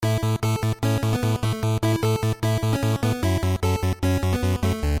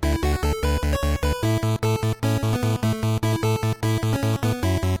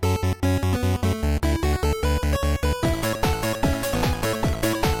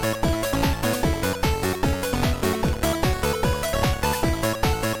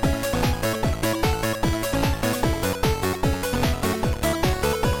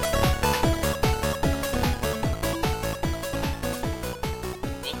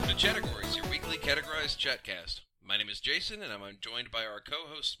Categories, your weekly categorized chatcast. My name is Jason, and I'm joined by our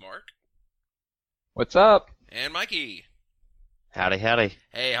co-hosts Mark What's up? and Mikey. Howdy, howdy.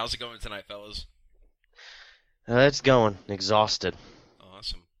 Hey, how's it going tonight, fellas? It's going. Exhausted.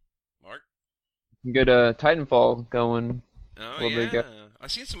 Awesome. Mark? Good Titanfall going. Oh, Will they yeah. get-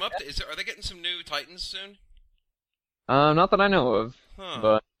 I've seen some updates. Are they getting some new Titans soon? Not that I know of, Huh.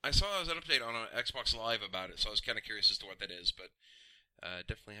 but I saw there was an update on Xbox Live about it, so I was kind of curious as to what that is, but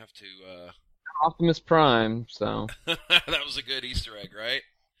definitely have to... Optimus Prime, so That was a good Easter egg, right?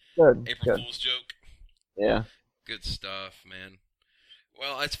 good. April Good. Fool's joke. Yeah. Good stuff, man.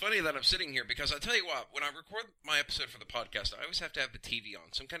 Well, it's funny that I'm sitting here because I tell you what, when I record my episode for the podcast, I always have to have the TV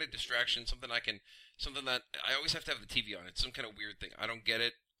on, some kind of distraction, something that I always have to have the TV on. It's some kind of weird thing. I don't get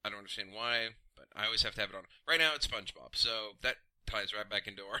it. I don't understand why, but I always have to have it on. Right now, it's SpongeBob, so that ties right back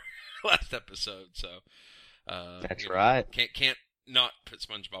into our last episode. So That's right. Can't not put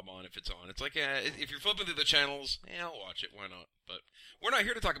SpongeBob on if it's on. It's like if you're flipping through the channels, I'll watch it. Why not? But we're not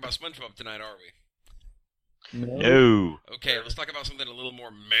here to talk about SpongeBob tonight, are we? No. Okay, let's talk about something a little more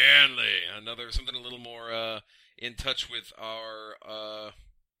manly. Something a little more in touch with our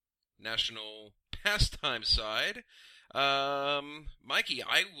national pastime side. Mikey,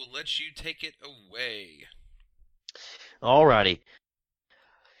 I will let you take it away. Alrighty.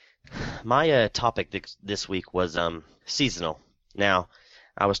 My topic this week was seasonal. Now,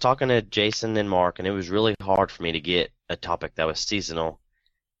 I was talking to Jason and Mark, and it was really hard for me to get a topic that was seasonal.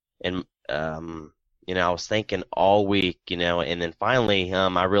 And I was thinking all week, and then finally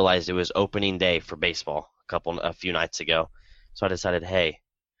I realized it was opening day for baseball a few nights ago. So I decided, hey,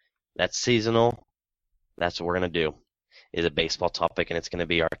 that's seasonal. That's what we're gonna do. Is a baseball topic, and it's gonna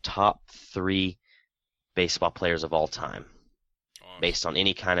be our top 3 baseball players of all time, Awesome. based on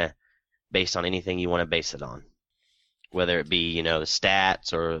anything you want to base it on, whether it be the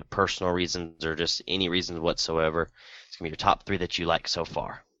stats or personal reasons or just any reasons whatsoever. It's gonna be your top 3 that you like so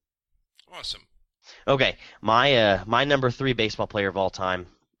far. Awesome. Okay, my number 3 baseball player of all time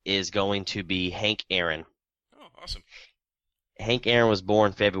is going to be Hank Aaron. Oh, awesome. Hank Aaron was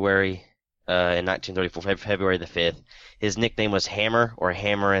born February in 1934, February the 5th. His nickname was Hammer or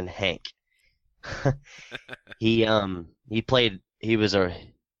Hammerin' Hank. He was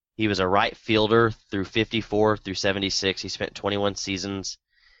a right fielder through 54 through 76. He spent 21 seasons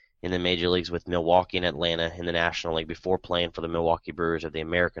in the major leagues with Milwaukee and Atlanta in the National League before playing for the Milwaukee Brewers of the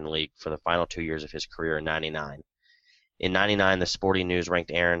American League for the final 2 years of his career in 99. In 99, the Sporting News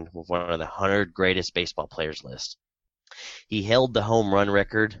ranked Aaron with one of the 100 greatest baseball players list. He held the home run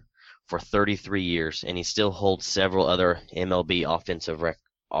record for 33 years, and he still holds several other MLB offensive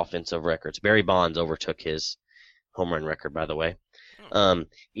records. Barry Bonds overtook his home run record, by the way.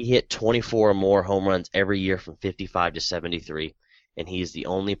 He hit 24 or more home runs every year from 55 to 73, and he is the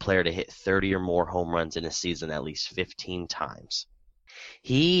only player to hit 30 or more home runs in a season at least 15 times.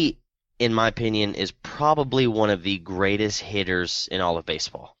 He, in my opinion, is probably one of the greatest hitters in all of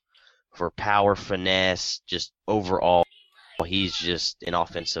baseball. For power, finesse, just overall, he's just an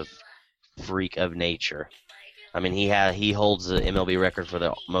offensive freak of nature. I mean, he holds the MLB record for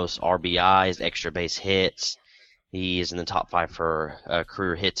the most RBIs, extra base hits. He is in the top 5 for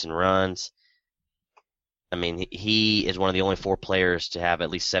career hits and runs. I mean, he is one of the only 4 players to have at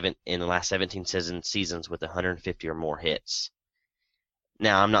least 7 in the last 17 seasons with 150 or more hits.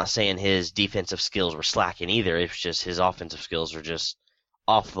 Now, I'm not saying his defensive skills were slacking either. It's just his offensive skills are just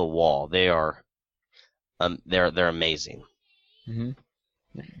off the wall. They are, they're amazing. Mm-hmm.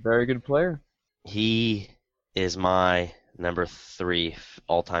 Very good player. He is my number 3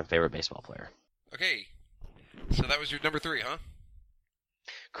 all-time favorite baseball player. Okay, so that was your number 3, huh?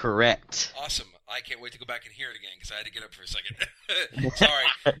 Correct. Awesome. I can't wait to go back and hear it again because I had to get up for a second. Sorry.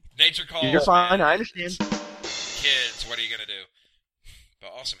 Nature calls. You're fine. Man. I understand. Kids, what are you going to do?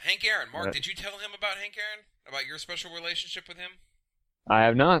 But awesome. Hank Aaron. Mark, Right. did you tell him about Hank Aaron? About your special relationship with him? I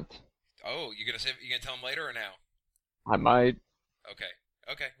have not. Oh, you gonna tell him later or now? I might. Okay.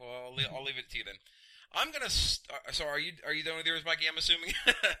 Well, I'll leave it to you then. I'm gonna. So are you done with yours, Mikey? I'm assuming.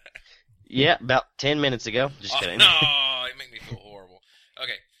 Yeah, about 10 minutes ago. Just kidding. No, you make me feel horrible.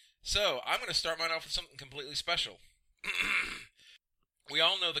 Okay, so I'm gonna start mine off with something completely special. We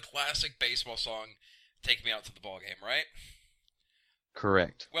all know the classic baseball song, "Take Me Out to the Ball Game," right?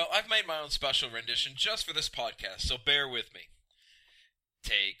 Correct. Well, I've made my own special rendition just for this podcast, so bear with me.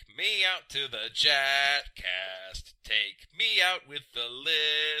 Take me out to the Chatcast. Take me out with the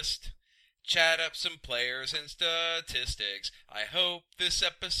list. Chat up some players and statistics. I hope this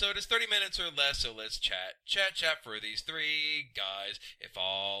episode is 30 minutes or less, so let's chat for these 3 guys. If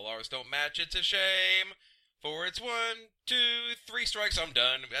all ours don't match, it's a shame. For it's 1, 2, 3 strikes, I'm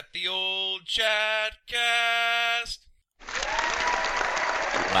done at the old Chatcast.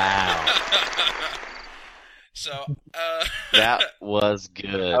 Wow. So, That was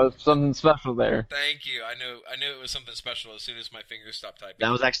good. That was something special there. thank you. I knew it was something special as soon as my fingers stopped typing.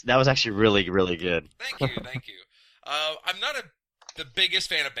 That was actually really, really good. Thank you. I'm not the biggest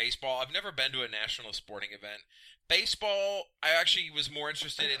fan of baseball. I've never been to a national sporting event. Baseball, I actually was more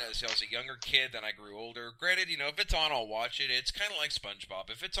interested in as I was a younger kid than I grew older. Granted, if it's on, I'll watch it. It's kind of like SpongeBob.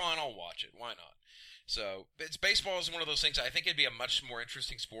 If it's on, I'll watch it. Why not? So, baseball is one of those things. I think it'd be a much more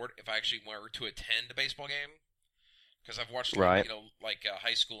interesting sport if I actually were to attend a baseball game. Because I've watched, Right.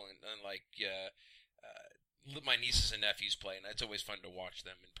 high school and my nieces and nephews play, and it's always fun to watch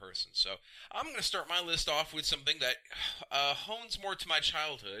them in person. So I'm going to start my list off with something that hones more to my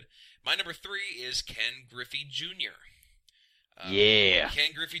childhood. My number 3 is Ken Griffey Jr. Yeah.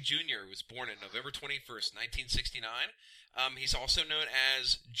 Ken Griffey Jr. was born on November 21st, 1969. He's also known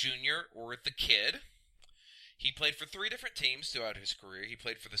as Junior or the Kid. He played for 3 different teams throughout his career. He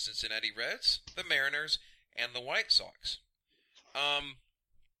played for the Cincinnati Reds, the Mariners, and the White Sox.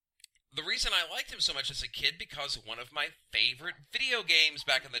 The reason I liked him so much as a kid because one of my favorite video games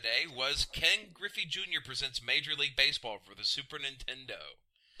back in the day was Ken Griffey Jr. Presents Major League Baseball for the Super Nintendo.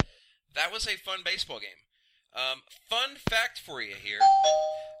 That was a fun baseball game. Fun fact for you here.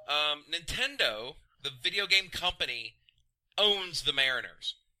 Nintendo, the video game company, owns the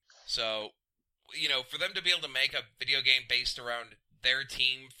Mariners. So, for them to be able to make a video game based around their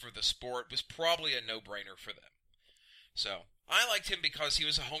team for the sport was probably a no-brainer for them. So, I liked him because he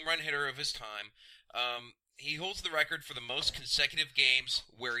was a home run hitter of his time. He holds the record for the most consecutive games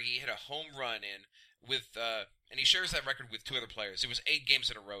where he hit a home run in with, and he shares that record with 2 other players. It was 8 games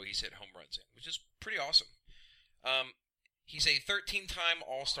in a row he's hit home runs in, which is pretty awesome. He's a 13-time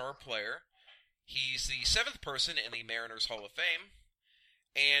All-Star player. He's the 7th person in the Mariners Hall of Fame.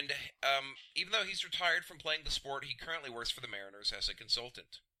 And even though he's retired from playing the sport, he currently works for the Mariners as a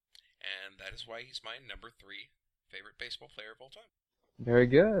consultant. And that is why he's my number 3 favorite baseball player of all time. Very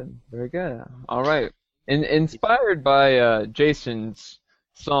good. Very good. All right. Inspired by Jason's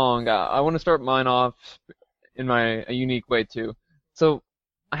song, I want to start mine off in a unique way, too. So,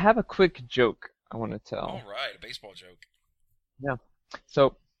 I have a quick joke I want to tell. All right, a baseball joke. Yeah.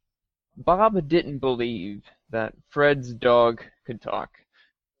 So, Bob didn't believe that Fred's dog could talk.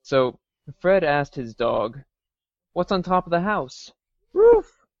 So, Fred asked his dog, "What's on top of the house?"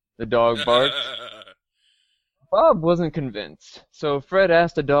 "Roof," the dog barked. Bob wasn't convinced, so Fred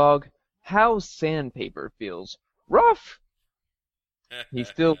asked the dog how sandpaper feels. "Rough." He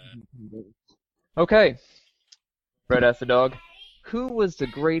still wasn't convinced. "Okay," Fred asked the dog, "who was the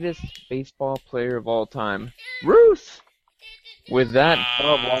greatest baseball player of all time?" "Ruth." With that,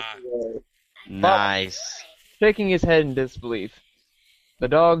 Bob walked away, Nice. shaking his head in disbelief. The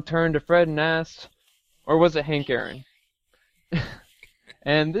dog turned to Fred and asked, or was it Hank Aaron?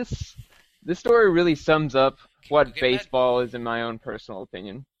 And this story really sums up what baseball is in my own personal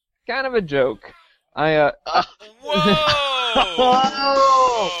opinion. Kind of a joke. Whoa!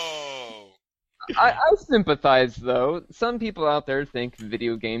 I sympathize, though. Some people out there think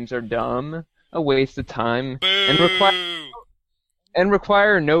video games are dumb, a waste of time, and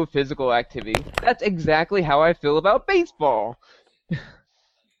require no physical activity. That's exactly how I feel about baseball.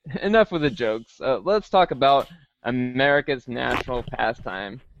 Enough with the jokes. Let's talk about America's national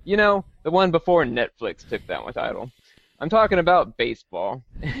pastime. The one before Netflix took that one title. I'm talking about baseball.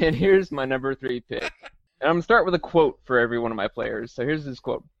 And here's my number 3 pick. And I'm going to start with a quote for every one of my players. So here's this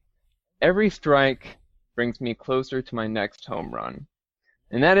quote. "Every strike brings me closer to my next home run."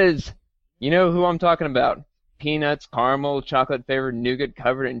 And that is, who I'm talking about. Peanuts, caramel, chocolate-flavored nougat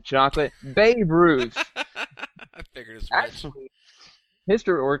covered in chocolate. Babe Ruth. I figured it's rich. Actually,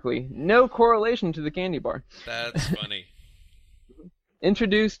 historically, no correlation to the candy bar. That's funny.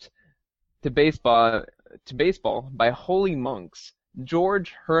 Introduced to baseball by holy monks,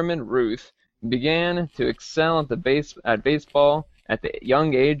 George Herman Ruth began to excel at baseball at the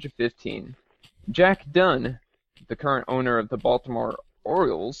young age of 15. Jack Dunn, the current owner of the Baltimore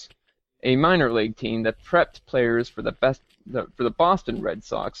Orioles, a minor league team that prepped players for the Boston Red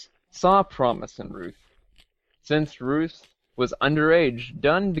Sox, saw promise in Ruth. Since Ruth was underage,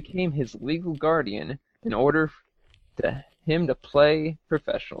 Dunn became his legal guardian in order for him to play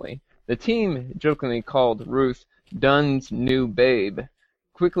professionally. The team jokingly called Ruth Dunn's new babe,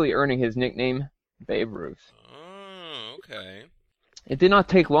 quickly earning his nickname Babe Ruth. Oh, okay. It did not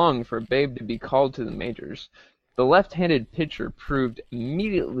take long for Babe to be called to the majors. The left-handed pitcher proved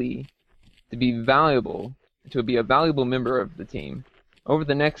immediately to be a valuable member of the team. Over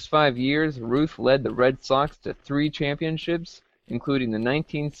the next 5 years, Ruth led the Red Sox to 3 championships, including the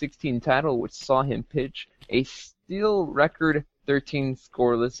 1916 title, which saw him pitch a steal record 13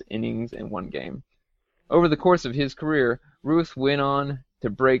 scoreless innings in one game. Over the course of his career, Ruth went on to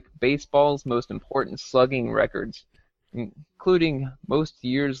break baseball's most important slugging records, including most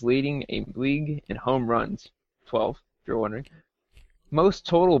years leading a league in home runs, 12, if you're wondering. Most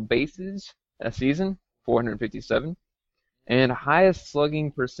total bases a season, 457, and highest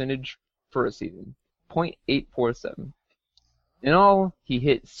slugging percentage for a season, .847. In all, he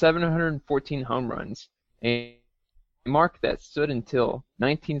hit 714 home runs, a mark that stood until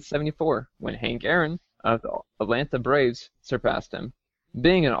 1974 when Hank Aaron of the Atlanta Braves surpassed him.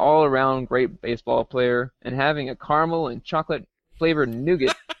 Being an all-around great baseball player and having a caramel and chocolate-flavored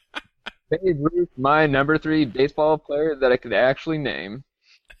nougat made Ruth my number 3 baseball player that I could actually name.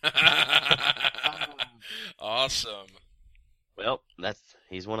 Awesome. Well,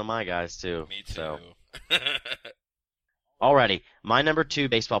 he's one of my guys too. Me too. So. Alrighty, my number 2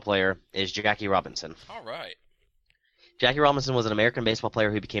 baseball player is Jackie Robinson. All right. Jackie Robinson was an American baseball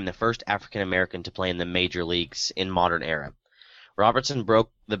player who became the first African American to play in the major leagues in modern era. Robertson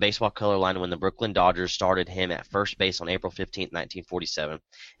broke the baseball color line when the Brooklyn Dodgers started him at first base on April 15, 1947,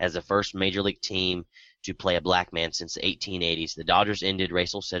 as the first major league team to play a black man since the 1880s. The Dodgers ended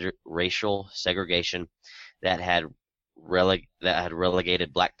racial segregation that had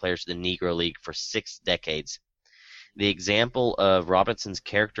relegated black players to the Negro League for 6 decades. The example of Robinson's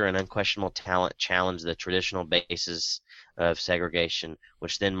character and unquestionable talent challenged the traditional basis of segregation,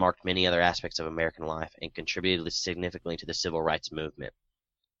 which then marked many other aspects of American life and contributed significantly to the civil rights movement.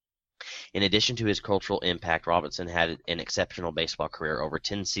 In addition to his cultural impact, Robinson had an exceptional baseball career. Over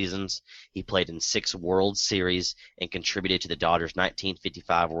 10 seasons, he played in 6 World Series and contributed to the Dodgers'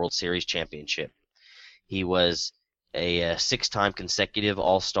 1955 World Series championship. He was a 6-time consecutive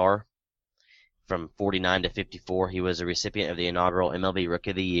All-Star. From 49 to 54, he was a recipient of the inaugural MLB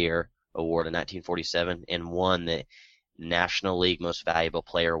Rookie of the Year award in 1947 and won the National League Most Valuable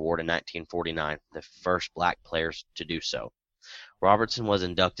Player award in 1949, the first black players to do so. Robertson was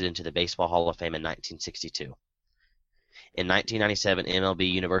inducted into the Baseball Hall of Fame in 1962. In 1997,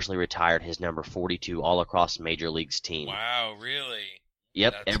 MLB universally retired his number 42 all-across Major Leagues team. Wow, really?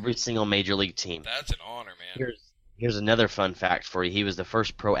 Yep, every single Major League team. That's an honor, man. Here's another fun fact for you. He was the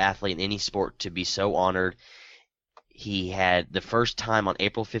first pro athlete in any sport to be so honored. He had the first time on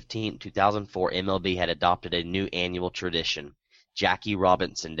April 15, 2004, MLB had adopted a new annual tradition, Jackie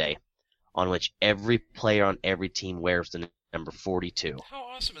Robinson Day, on which every player on every team wears the number 42. How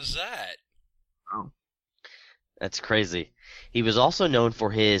awesome is that? Wow. That's crazy. He was also known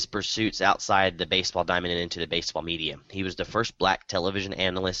for his pursuits outside the baseball diamond and into the baseball media. He was the first black television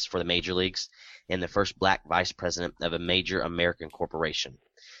analyst for the major leagues and the first black vice president of a major American corporation.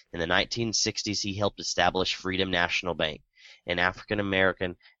 In the 1960s, he helped establish Freedom National Bank, an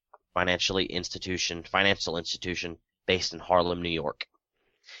African-American financial institution based in Harlem, New York.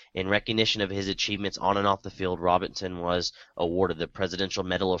 In recognition of his achievements on and off the field, Robinson was awarded the Presidential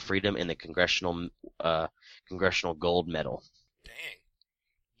Medal of Freedom and the Congressional Gold Medal. Dang.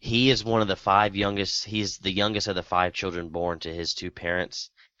 He is one of the 5 youngest. He's the youngest of the 5 children born to his 2 parents.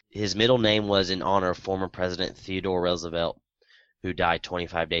 His middle name was in honor of former President Theodore Roosevelt, who died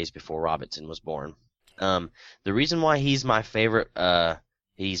 25 days before Robinson was born. The reason why he's my favorite,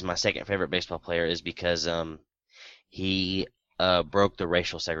 he's my second favorite baseball player, is because he broke the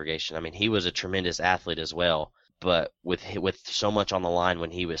racial segregation. I mean, he was a tremendous athlete as well, but with so much on the line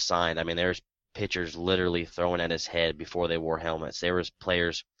when he was signed, I mean, there's pitchers literally throwing at his head before they wore helmets. There was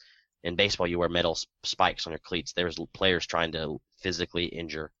players in baseball, you wear metal spikes on your cleats. There was players trying to physically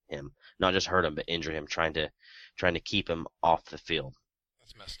injure him, not just hurt him, but injure him, trying to keep him off the field.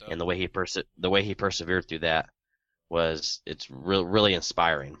 That's messed up. And the way he persevered through that it's really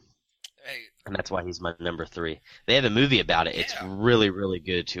inspiring. Hey. And that's why he's my number 3. They have a movie about it. Yeah. It's really, really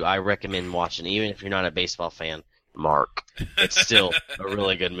good too. I recommend watching, even if you're not a baseball fan. Mark, it's still a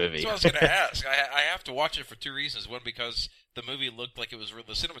really good movie. That's what I was going to ask. I have to watch it for 2 reasons. One, because the movie looked like it was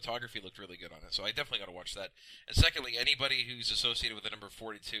the cinematography looked really good on it, so I definitely got to watch that. And secondly, anybody who's associated with the number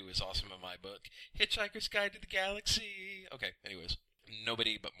 42 is awesome in my book. Hitchhiker's Guide to the Galaxy. Okay, anyways,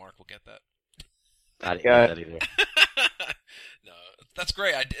 nobody but Mark will get that. I didn't get that either. No, that's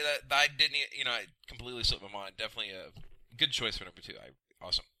great. I didn't, I completely slipped my mind. Definitely a good choice for number 2.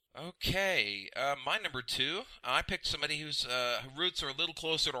 Awesome. Okay, my number 2, I picked somebody whose roots are a little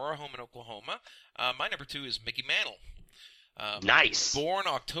closer to our home in Oklahoma. My number 2 is Mickey Mantle. Nice. Born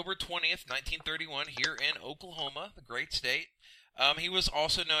October 20th, 1931, here in Oklahoma, the great state. He was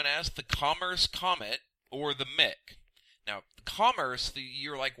also known as the Commerce Comet, or the Mick. Now, Commerce,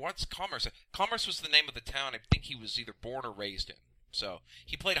 you're like, what's Commerce? Commerce was the name of the town I think he was either born or raised in. So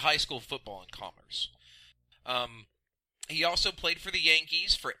he played high school football in Commerce. He also played for the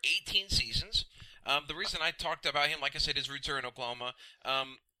Yankees for 18 seasons. The reason I talked about him, like I said, his roots are in Oklahoma.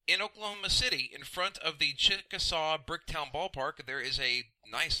 In Oklahoma City, in front of the Chickasaw Bricktown Ballpark, there is a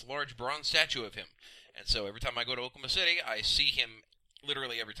nice, large bronze statue of him. And so every time I go to Oklahoma City, I see him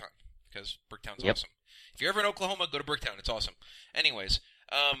literally every time, because Bricktown's awesome. If you're ever in Oklahoma, go to Bricktown. It's awesome. Anyways,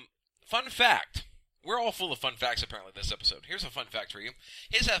 fun fact. We're all full of fun facts, apparently, this episode. Here's a fun fact for you.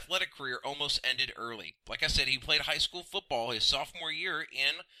 His athletic career almost ended early. Like I said, he played high school football his sophomore year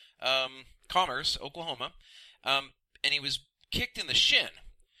in Commerce, Oklahoma, and he was kicked in the shin.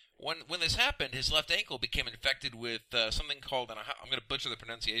 When this happened, his left ankle became infected with something called, and I'm going to butcher the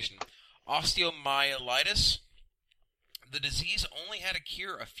pronunciation, osteomyelitis. The disease only had a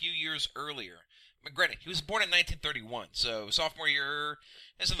cure a few years earlier. But granted, he was born in 1931, so sophomore year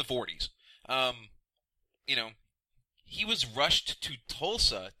is in the 40s. He was rushed to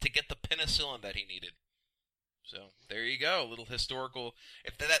Tulsa to get the penicillin that he needed. So there you go, a little historical.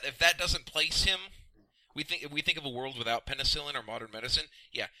 If that doesn't place him, we think of a world without penicillin or modern medicine.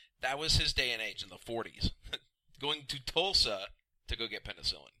 Yeah, that was his day and age in the 40s. Going to Tulsa to go get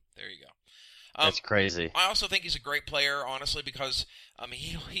penicillin. There you go. That's crazy. I also think he's a great player, honestly, because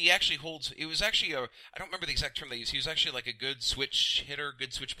he actually holds. It was actually I don't remember the exact term they used. He was actually like a good switch hitter,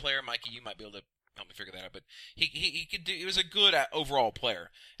 good switch player. Mikey, you might be able to help me figure that out. But he could do. He was a good overall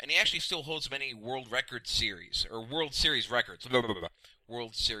player, and he actually still holds many World Series records,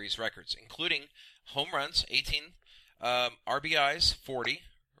 World Series records, including home runs 18, RBIs 40,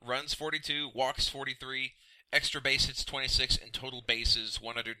 runs 42, walks 43. Extra base hits 26, and total bases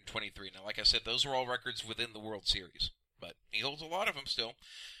 123. Now, like I said, those are all records within the World Series, but he holds a lot of them still.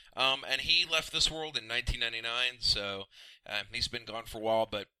 And he left this world in 1999, so he's been gone for a while,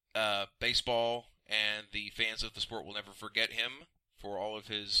 but baseball and the fans of the sport will never forget him for all of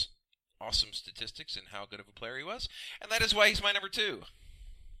his awesome statistics and how good of a player he was, and that is why he's my number 2.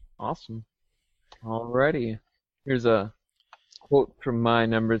 Awesome. Alrighty. Here's a quote from my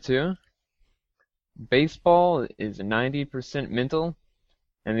number 2. Baseball is 90% mental,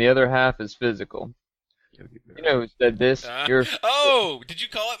 and the other half is physical. You know who said this? Did you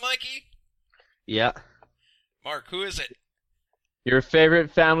call it, Mikey? Yeah. Mark, who is it? Your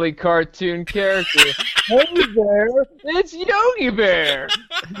favorite family cartoon character. Hey there, it's Yogi Bear!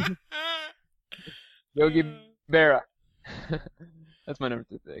 Yogi Berra. That's my number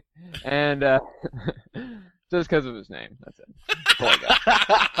 2 pick. And, just because of his name. That's it. That's all I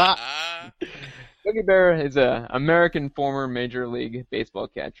got. Yogi Berra is an American former Major League Baseball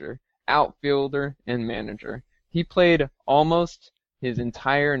catcher, outfielder, and manager. He played almost his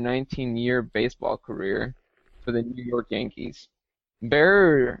entire 19-year baseball career for the New York Yankees.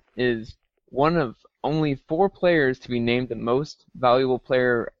 Berra is one of only 4 players to be named the most valuable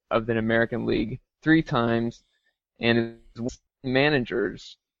player of the American League 3 times, and is one of the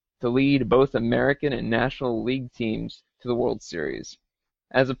managers to lead both American and National League teams to the World Series.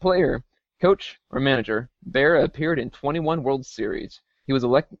 As a player, coach, or manager, Berra appeared in 21 World Series. He was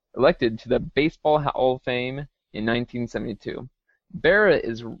elected to the Baseball Hall of Fame in 1972. Berra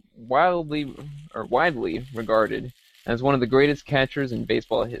is widely regarded as one of the greatest catchers in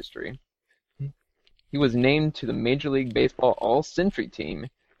baseball history. He was named to the Major League Baseball All-Century team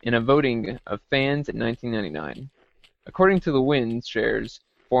in a voting of fans in 1999. According to the wins shares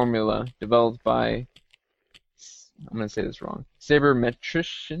formula developed by, I'm going to say this wrong,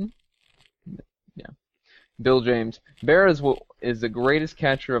 sabermetrician, Bill James, Berra is the greatest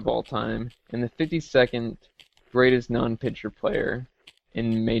catcher of all time and the 52nd greatest non-pitcher player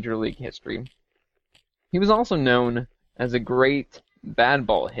in Major League history. He was also known as a great bad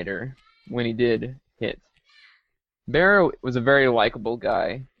ball hitter when he did hit. Berra was a very likable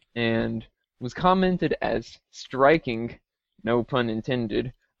guy and was commented as striking, no pun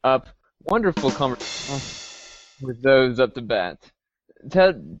intended, up wonderful conversation with those up to bat.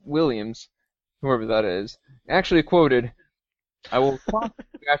 Ted Williams, whoever that is, actually quoted, "I will talk to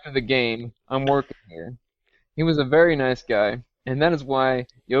you after the game. I'm working here." He was a very nice guy, and that is why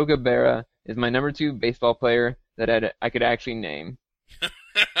Yogi Berra is my number 2 baseball player that I could actually name.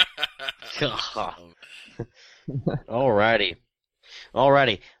 Alrighty.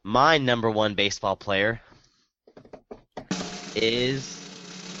 My number 1 baseball player is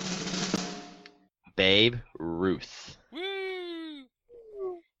Babe Ruth. Woo!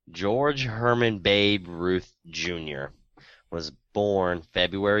 George Herman Babe Ruth Jr. was born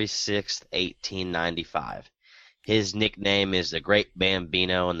February 6th, 1895. His nickname is the Great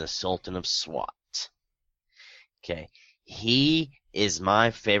Bambino and the Sultan of SWAT. Okay. He is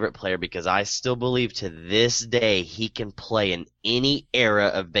my favorite player because I still believe to this day he can play in any era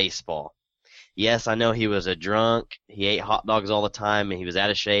of baseball. Yes, I know he was a drunk. He ate hot dogs all the time, and he was out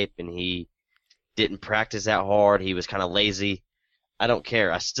of shape, and he didn't practice that hard. He was kind of lazy. I don't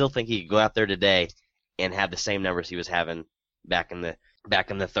care. I still think he could go out there today and have the same numbers he was having back in the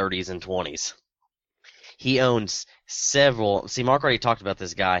 30s and 20s. He owns several. See, Mark already talked about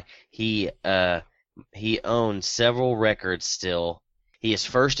this guy. He owns several records still. He is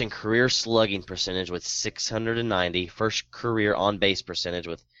first in career slugging percentage with 690, first career on base percentage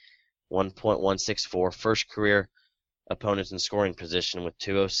with 1.164, first career opponents in scoring position with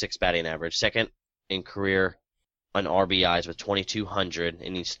 206 batting average, second in career on RBIs with 2,200,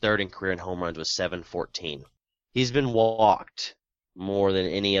 and he's third in career in home runs with 714. He's been walked more than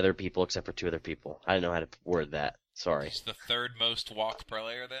any other people except for two other people. I don't know how to word that. Sorry. He's the third most walked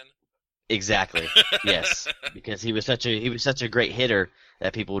player then? Exactly. Yes, because he was such a great hitter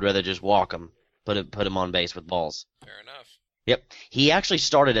that people would rather just walk him, put him on base with balls. Fair enough. Yep. He actually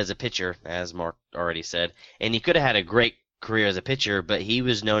started as a pitcher, as Mark already said, and he could have had a great career as a pitcher, but he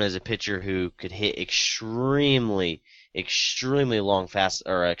was known as a pitcher who could hit extremely long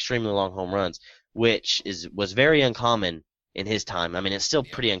home runs, which was very uncommon in his time. I mean, it's still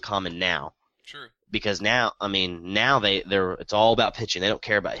pretty uncommon now. True. Because now it's all about pitching. They don't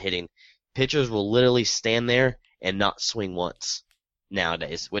care about hitting. Pitchers will literally stand there and not swing once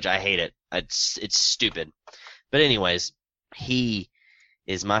nowadays, which I hate it. It's stupid. But anyways, he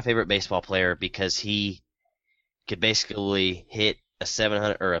is my favorite baseball player because he could basically hit a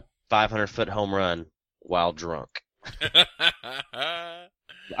 700 or a 500-foot home run while drunk.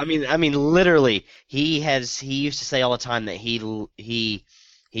 I mean, literally, he used to say all the time that he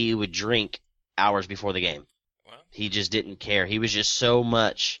would drink hours before the game. Wow. He just didn't care. He was so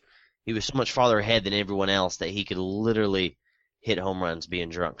much farther ahead than everyone else that he could literally hit home runs being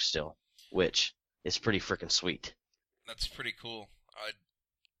drunk still, which is pretty freaking sweet. That's pretty cool.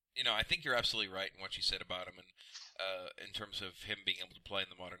 I think you're absolutely right in what you said about him, and in terms of him being able to play in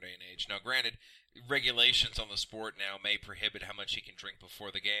the modern day and age. Now, granted, regulations on the sport now may prohibit how much he can drink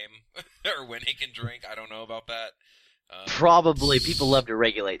before the game or when he can drink. I don't know about that. Probably people love to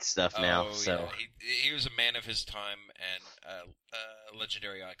regulate stuff now. So yeah. He was a man of his time and a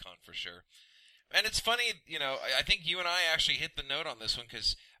legendary icon for sure. And it's funny, I think you and I actually hit the note on this one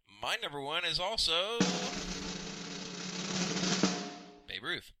because my number one is also Babe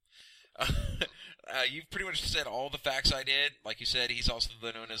Ruth. You've pretty much said all the facts I did. Like you said, he's also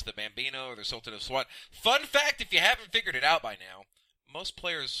known as the Bambino or the Sultan of SWAT. Fun fact, if you haven't figured it out by now, most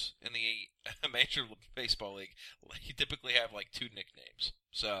players in the Major Baseball League, you typically have like two nicknames.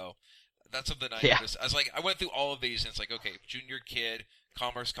 So that's something I noticed. I went through all of these, and it's like, okay, Junior Kid,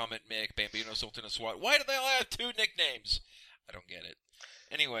 Commerce Comet Mick, Bambino, Sultan of SWAT. Why do they all have two nicknames? I don't get it.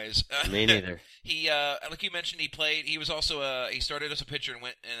 Anyways, me neither. He, like you mentioned, he was also he started as a pitcher and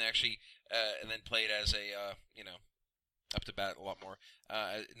went and actually and then played as a up to bat a lot more.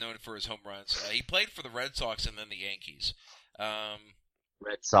 Known for his home runs. He played for the Red Sox and then the Yankees.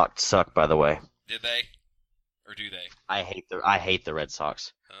 Red Sox suck, by the way. Did they? Or do they? I hate the Red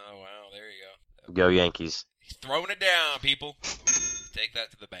Sox. Oh wow, there you go. Go Yankees. He's throwing it down, people. Take that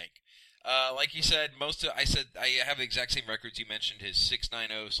to the bank. Like you said, I have the exact same records you mentioned. His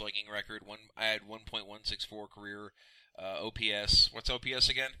 .690 slugging record. I had 1.164 career OPS. What's OPS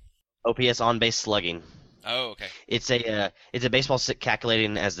again? OPS on base slugging. Oh, okay. It's a baseball stick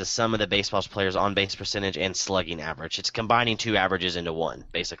calculating as the sum of the baseball's players' on base percentage and slugging average. It's combining two averages into one,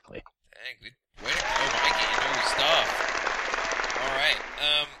 basically. Dang, way to go, Mikey. You know your stuff. All right.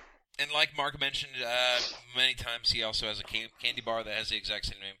 And like Mark mentioned many times, he also has a candy bar that has the exact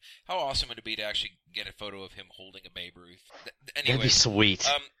same name. How awesome would it be to actually get a photo of him holding a Babe Ruth? Anyway, that'd be sweet.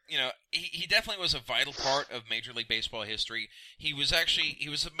 He definitely was a vital part of Major League Baseball history. He was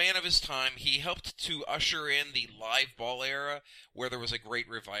a man of his time. He helped to usher in the live ball era, where there was a great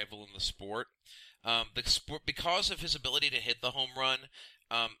revival in the sport. Because of his ability to hit the home run,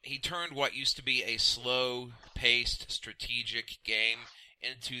 he turned what used to be a slow-paced, strategic game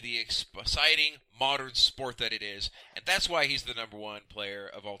into the exciting modern sport that it is, and that's why he's the number one player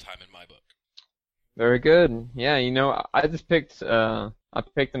of all time in my book. Very good. Yeah, I just picked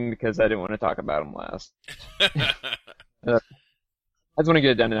him because I didn't want to talk about him last. I just want to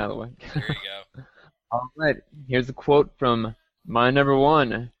get it done and out of the way. There you go. All right, here's a quote from my number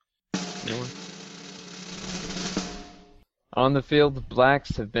one. On the field, the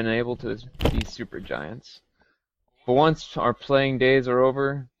Blacks have been able to be supergiants. But once our playing days are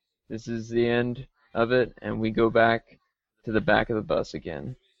over, this is the end of it, and we go back to the back of the bus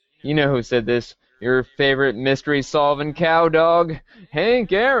again. You know who said this. your favorite mystery-solving cow dog,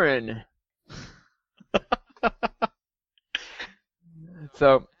 Hank Aaron.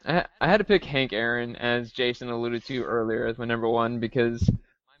 So I had to pick Hank Aaron, as Jason alluded to earlier, as my number one because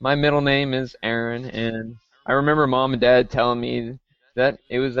my middle name is Aaron, and I remember Mom and Dad telling me that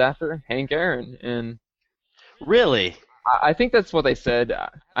it was after Hank Aaron, and Really? I think that's what they said.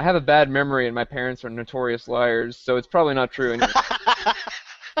 I have a bad memory, and my parents are notorious liars, so it's probably not true anymore.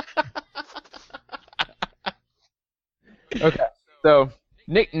 Okay, so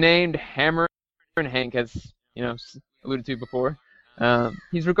nicknamed Hammer and Hank, as alluded to before,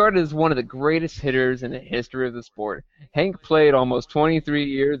 he's regarded as one of the greatest hitters in the history of the sport. Hank played almost 23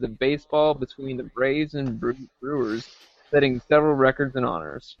 years of baseball between the Braves and Brewers, setting several records and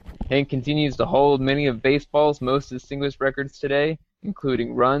honors. Hank continues to hold many of baseball's most distinguished records today,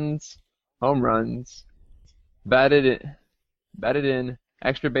 including runs, home runs, batted in,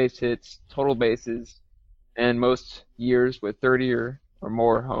 extra base hits, total bases, and most years with 30 or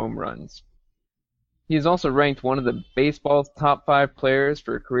more home runs. He is also ranked one of the baseball's top 5 players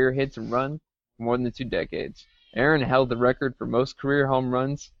for career hits and runs for more than 2 decades. Aaron held the record for most career home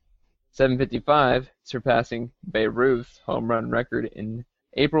runs, 755, surpassing Babe Ruth's home run record in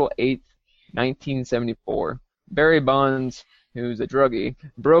April 8, 1974. Barry Bonds, who's a druggie,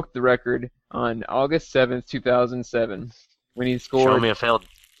 broke the record on August 7, 2007, when he Show scored me a failed.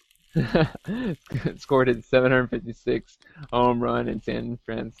 scored his 756 home run in San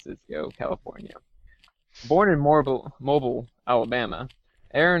Francisco, California. Born in Mobile, Alabama,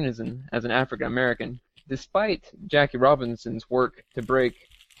 Aaron is as an African American. Despite Jackie Robinson's work to break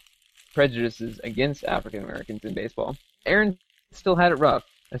prejudices against African Americans in baseball, Aaron still had it rough,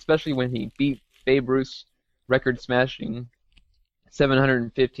 especially when he beat Babe Ruth's record-smashing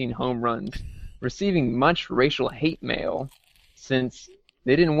 715 home runs, receiving much racial hate mail since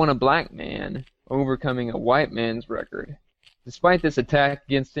they didn't want a black man overcoming a white man's record. Despite this attack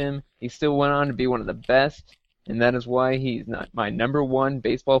against him, he still went on to be one of the best, and that is why he's not my number one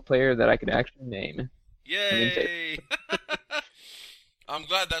baseball player that I could actually name. Yay! I'm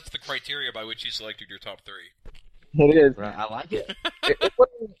glad that's the criteria by which you selected your top 3. It is. Right, I like it. It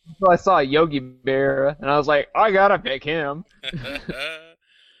wasn't until I saw Yogi Berra, and I was like, I gotta pick him.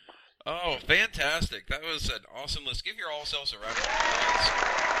 Oh, fantastic. That was an awesome list. Give your all selves a round of applause.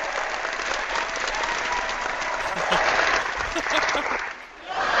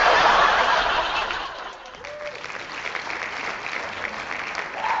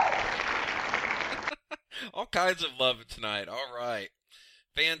 All kinds of love tonight. All right.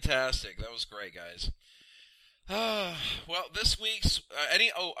 Fantastic. That was great, guys. Well, this week's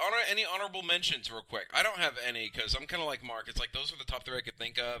any honorable mentions real quick. I don't have any because I'm kind of like Mark. It's like those are the top 3 I could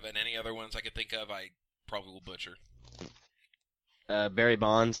think of, and any other ones I could think of, I probably will butcher. Barry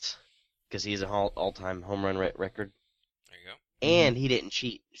Bonds, because he's an all-time home run record. There you go. And he didn't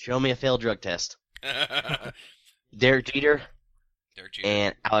cheat. Show me a failed drug test. Derek Jeter.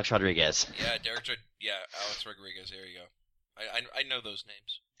 And Alex Rodriguez. Yeah, Alex Rodriguez. There you go. I know those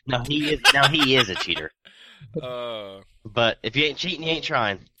names. No, he is a cheater. But if you ain't cheating, you ain't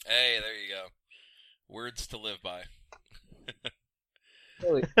trying. Hey, there you go. Words to live by.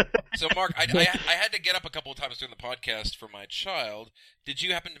 Really? So, Mark, I had to get up a couple of times during the podcast for my child. Did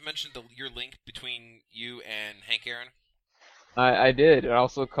you happen to mention your link between you and Hank Aaron? I did. I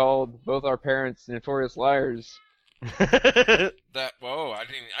also called both our parents notorious liars. Whoa! I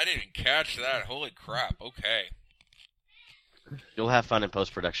didn't even catch that. Holy crap! Okay. You'll have fun in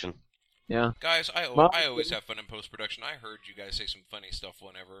post-production. Yeah. Guys, I always have fun in post-production. I heard you guys say some funny stuff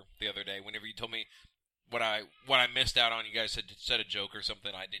the other day. Whenever you told me what I missed out on, you guys said a joke or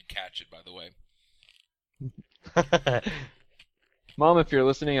something. I did catch it, by the way. Mom, if you're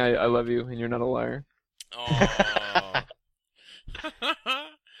listening, I love you, and you're not a liar. Oh.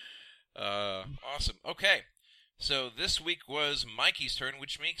 Awesome. Okay. So this week was Mikey's turn,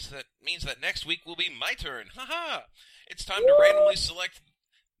 which means that next week will be my turn. Haha! It's time to randomly select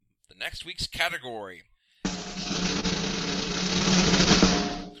the next week's category.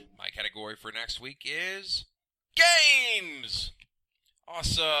 My category for next week is games.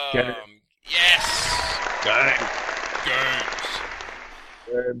 Awesome. Yes. Games.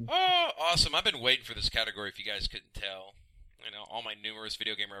 Oh, awesome. I've been waiting for this category, if you guys couldn't tell. All my numerous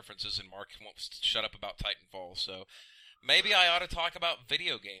video game references, and Mark won't shut up about Titanfall, so maybe I ought to talk about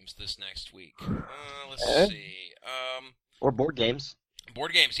video games this next week. Let's see. Or board games.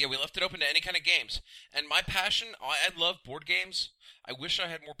 Board games, yeah, we left it open to any kind of games. And my passion, I love board games. I wish I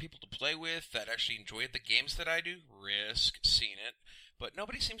had more people to play with that actually enjoyed the games that I do. Risk, seen it. but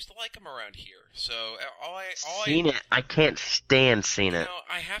nobody seems to like them around here. So I can't stand you Cena. know,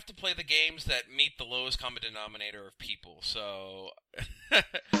 I have to play the games that meet the lowest common denominator of people. So,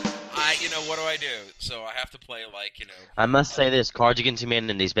 what do I do? So I have to play I must say this: Cards Against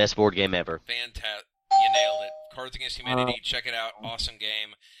Humanity's best board game ever. fantastic. You nailed it. Cards Against Humanity. Check it out. Awesome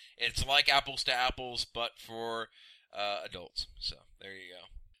game. It's like Apples to Apples, but for adults. So there you go.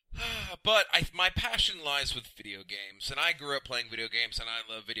 But my passion lies with video games, and I grew up playing video games, and I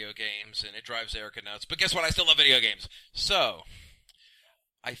love video games, and it drives Erica nuts. But guess what? I still love video games. So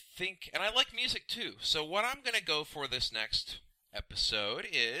I think, and I like music too. So what I'm going to go for this next episode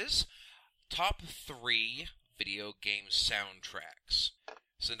is top 3 video game soundtracks.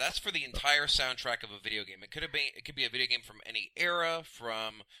 So that's for the entire soundtrack of a video game. It could be a video game from any era,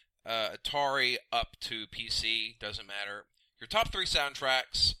 from Atari up to PC, doesn't matter. Your top 3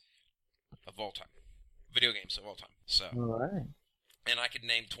 soundtracks of all time. Video games of all time. So, All right. and I could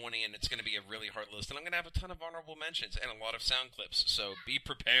name 20, and it's going to be a really hard list. And I'm going to have a ton of honorable mentions and a lot of sound clips. So be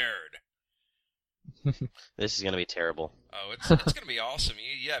prepared. This is gonna be terrible. Oh, it's going to be awesome.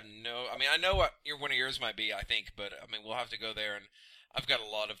 You have no... I mean, I know what one of yours might be, I think, but, I mean, we'll have to go there, and I've got a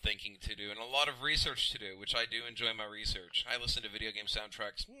lot of thinking to do and a lot of research to do, which I do enjoy my research. I listen to video game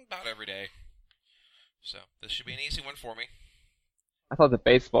soundtracks about every day. So, this should be an easy one for me. I thought the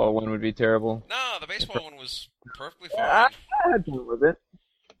baseball one would be terrible. No, the baseball one was perfectly I fine. had fun with it.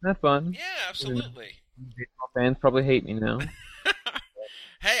 That's fun. Yeah, absolutely. Baseball fans probably hate me now.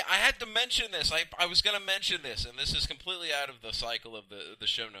 Hey, I had to mention this. I was going to mention this, and this is completely out of the cycle of the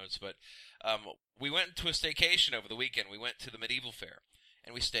show notes, but we went to a staycation over the weekend. We went to the Medieval Fair,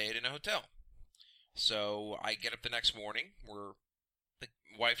 and we stayed in a hotel. So I get up the next morning. The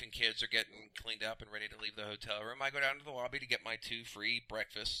wife and kids are getting cleaned up and ready to leave the hotel room. I go down to the lobby to get my 2 free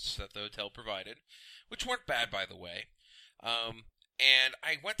breakfasts that the hotel provided, which weren't bad, by the way. And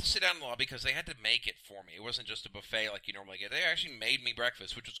I went to sit down in the lobby because they had to make it for me. It wasn't just a buffet like you normally get. They actually made me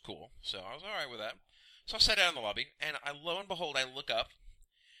breakfast, which was cool. So I was all right with that. So I sat down in the lobby, and lo and behold, I look up,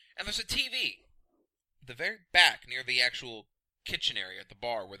 and there's a TV. The very back, near the actual kitchen area at the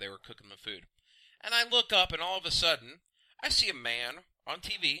bar where they were cooking the food. And I look up, and all of a sudden, I see a man on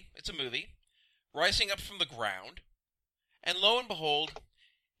TV, it's a movie, rising up from the ground, and lo and behold,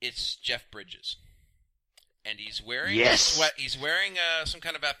 it's Jeff Bridges. And he's wearing he's wearing some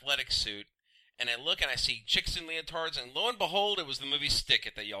kind of athletic suit, and I look and I see chicks in leotards, and lo and behold, it was the movie Stick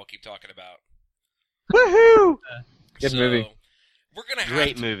It that y'all keep talking about. Woohoo! Good movie. We're gonna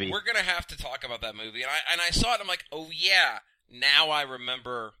Great movie. We're gonna have to talk about that movie, and I saw it. And I'm like, oh yeah, now I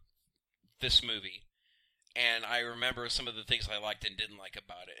remember this movie, and I remember some of the things I liked and didn't like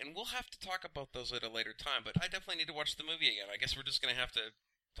about it. And we'll have to talk about those at a later time. But I definitely need to watch the movie again. I guess we're just gonna have to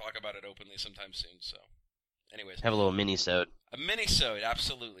talk about it openly sometime soon. So, anyways, Have a little mini-sode. a mini-sode,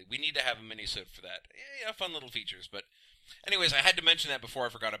 absolutely. We need to have a mini-sode for that. Yeah, fun little features. But anyways, I had to mention that before I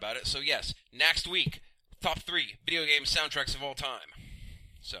forgot about it. So yes, next week, top 3 video game soundtracks of all time.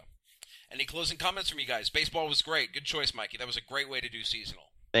 So, any closing comments from you guys? Baseball was great. Good choice, Mikey. That was a great way to do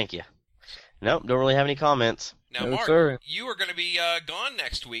seasonal. Thank you. Nope, don't really have any comments. Now, No, Mark, sir. you are going to be gone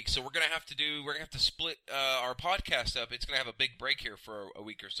next week, so we're going to have to split our podcast up. It's going to have a big break here for a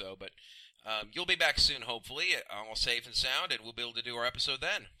week or so, but you'll be back soon, hopefully, all safe and sound, and we'll be able to do our episode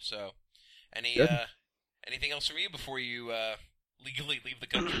then. So, anything else from you before you legally leave the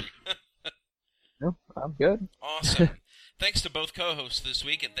country? No, I'm good. Awesome. Thanks to both co-hosts this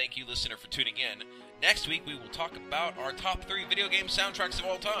week, and thank you, listener, for tuning in. Next week, we will talk about our top 3 video game soundtracks of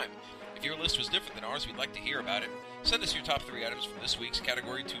all time. If your list was different than ours, we'd like to hear about it. Send us your top 3 items from this week's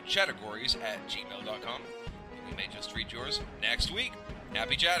category to chattagories@gmail.com, and we may just read yours next week.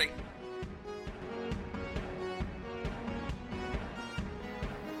 Happy chatting!